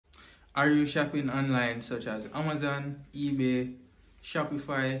Are you shopping online such as Amazon, eBay,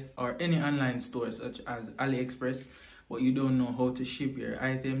 Shopify, or any online store such as AliExpress, but you don't know how to ship your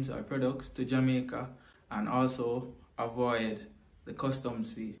items or products to Jamaica and also avoid the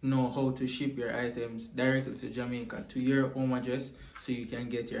customs fee? Know how to ship your items directly to Jamaica to your home address so you can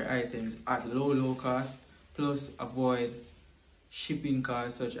get your items at low cost, plus avoid shipping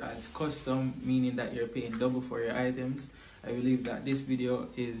costs such as custom, meaning that you're paying double for your items. I believe that this video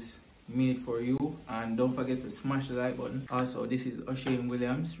is made for you, and don't forget to smash the like button. Also, this is O'Shane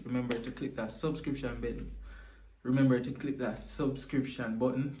Williams. Remember to click that subscription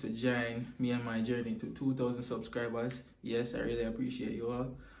button. To join me on my journey to 2,000 subscribers. Yes, I really appreciate you all.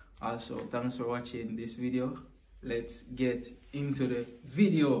 Also, thanks for watching this video. Let's get into the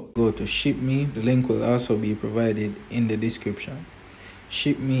video. Go to ShipMe. The link will also be provided in the description.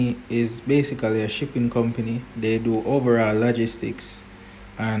 ShipMe is basically a shipping company. They do overall logistics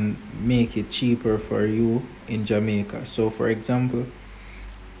and make it cheaper for you in Jamaica. So for example,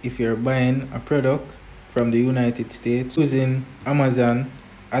 if you're buying a product from the United States using Amazon,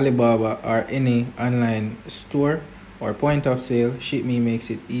 Alibaba, or any online store or point of sale, ShipMe makes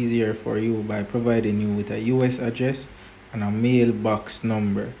it easier for you by providing you with a US address and a mailbox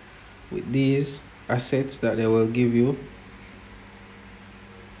number. With these assets that they will give you,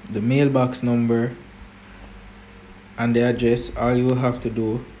 the mailbox number and the address, all you have to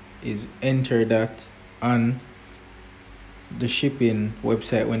do is enter that on the shipping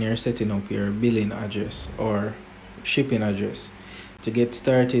website when you're setting up your billing address or shipping address. To get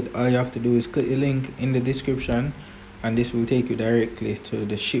started, all you have to do is click the link in the description, and this will take you directly to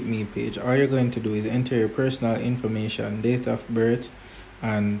the ShipMe page. All you're going to do is enter your personal information, date of birth,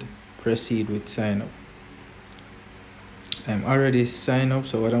 and proceed with sign up. I'm already signed up,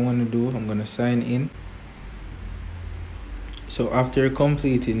 so what I'm going to do, I'm going to sign in. So after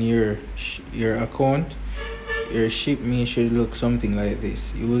completing your account, your ShipMe should look something like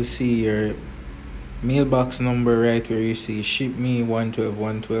this. You will see your mailbox number right where you see ShipMe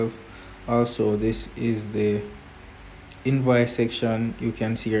 112. Also, this is the invoice section. You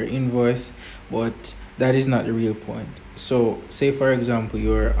can see your invoice, but that is not the real point. So say for example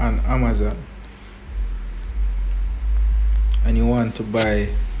you're on Amazon and you want to buy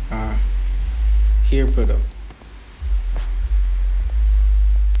a hair product.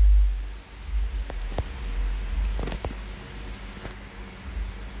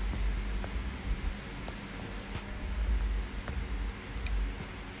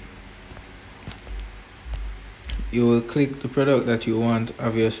 You will click the product that you want,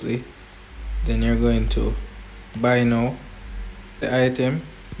 obviously. Then you're going to buy now the item.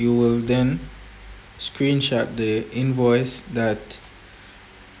 You will then screenshot the invoice that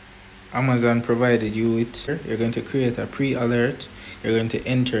Amazon provided you with. You're going to create a pre-alert. You're going to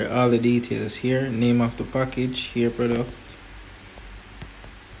enter all the details here: name of the package, hair product.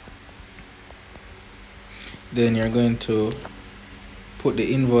 Then you're going to put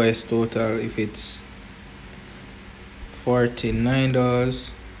the invoice total, if it's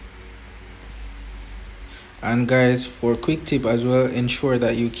 $49. And guys, for quick tip as well, ensure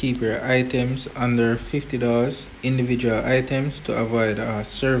that you keep your items under $50, individual items, to avoid a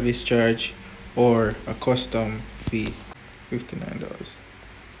service charge or a custom fee. $59.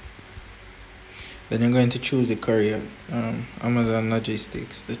 Then you're going to choose the courier, Amazon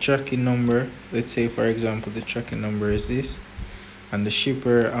Logistics. The tracking number, let's say for example the tracking number is this, and the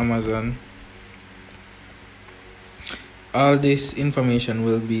shipper, Amazon. All this information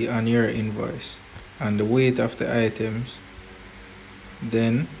will be on your invoice, and the weight of the items.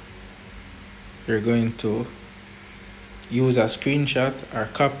 Then you're going to use a screenshot or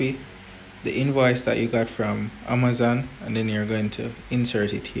copy the invoice that you got from Amazon, and then you're going to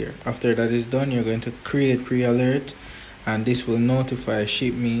insert it here. After that is done, you're going to create pre-alert, and this will notify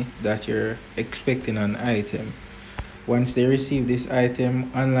ShipMe that you're expecting an item. Once they receive this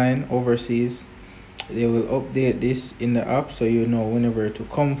item online overseas, they will update this in the app so you know whenever to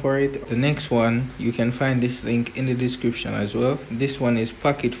come for it. The next one, you can find this link in the description as well. This one is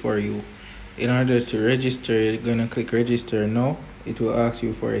Packet for You. In order to register, you're gonna click register now. It will ask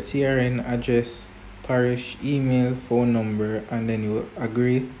you for a TRN, address, parish, email, phone number, and then you will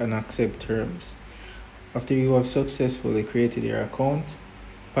agree and accept terms. After you have successfully created your account,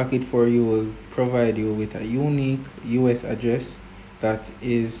 Packet for You will provide you with a unique US address that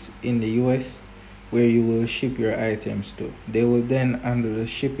is in the US, where you will ship your items to. They will then handle the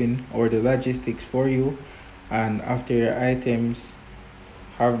shipping or the logistics for you, and after your items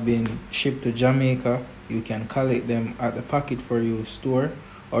have been shipped to Jamaica, you can collect them at the Packet for You store,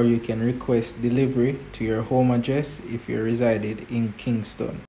 or you can request delivery to your home address if you resided in Kingston.